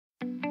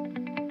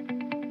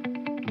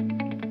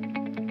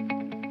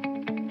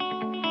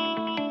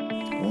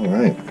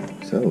Alright,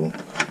 so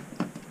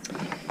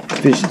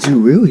Fishing Too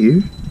Real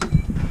here,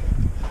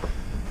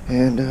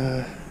 and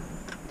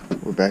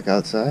we're back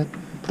outside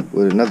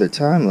with another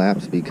time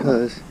lapse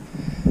because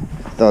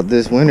I thought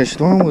this winter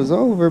storm was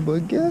over,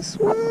 but guess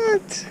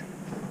what?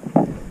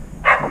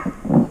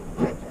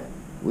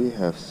 We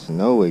have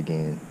snow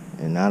again,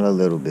 and not a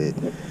little bit.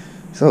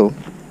 So,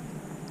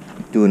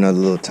 do another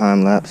little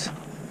time lapse.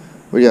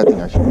 Where do y'all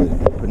think I should put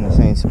it? Put it in the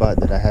same spot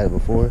that I had it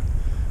before,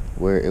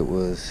 where it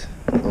was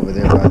over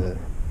there by the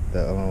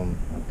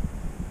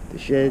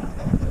shed,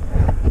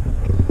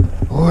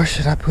 or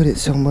should I put it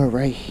somewhere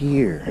right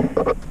here,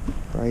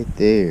 right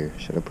there?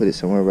 Should I put it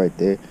somewhere right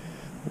there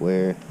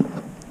where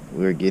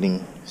we're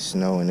getting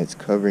snow and it's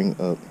covering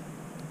up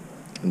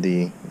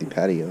the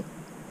patio?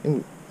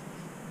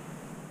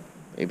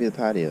 Maybe the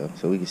patio,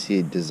 so we can see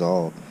it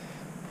dissolve.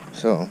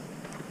 So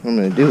what I'm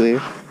gonna do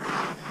here,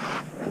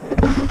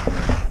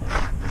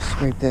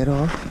 scrape that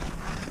off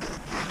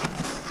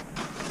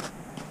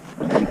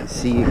so we can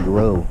see it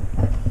grow.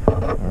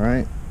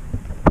 Alright,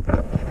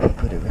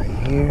 put it right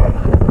here.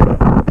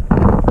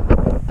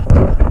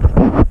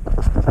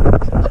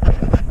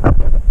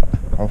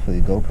 Hopefully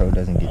the GoPro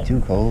doesn't get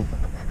too cold.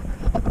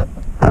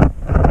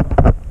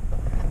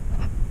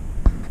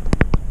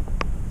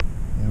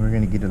 And we're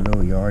gonna get a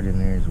little yard in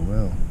there as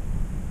well,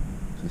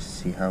 just to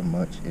see how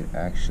much it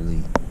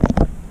actually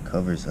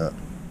covers up.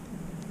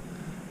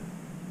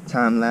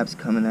 Time lapse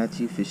coming at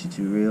you, Fishing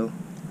Too Real.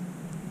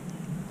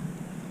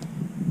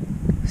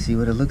 See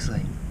what it looks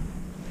like.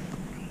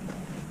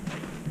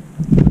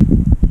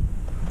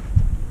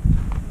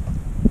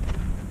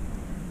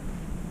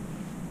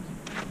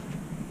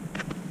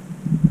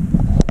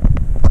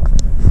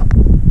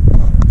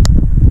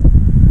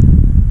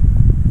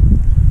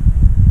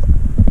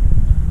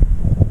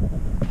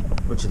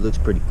 Which it looks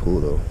pretty cool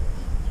though.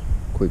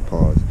 Quick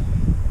pause.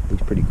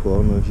 Looks pretty cool. I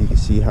don't know if you can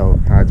see how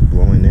it's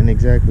blowing in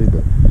exactly,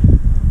 but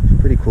it's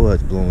pretty cool how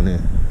it's blowing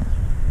in.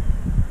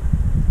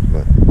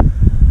 But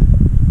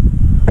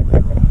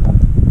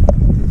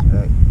this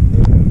back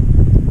there.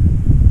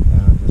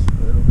 Down just a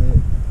little bit.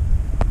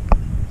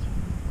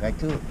 Back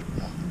to it.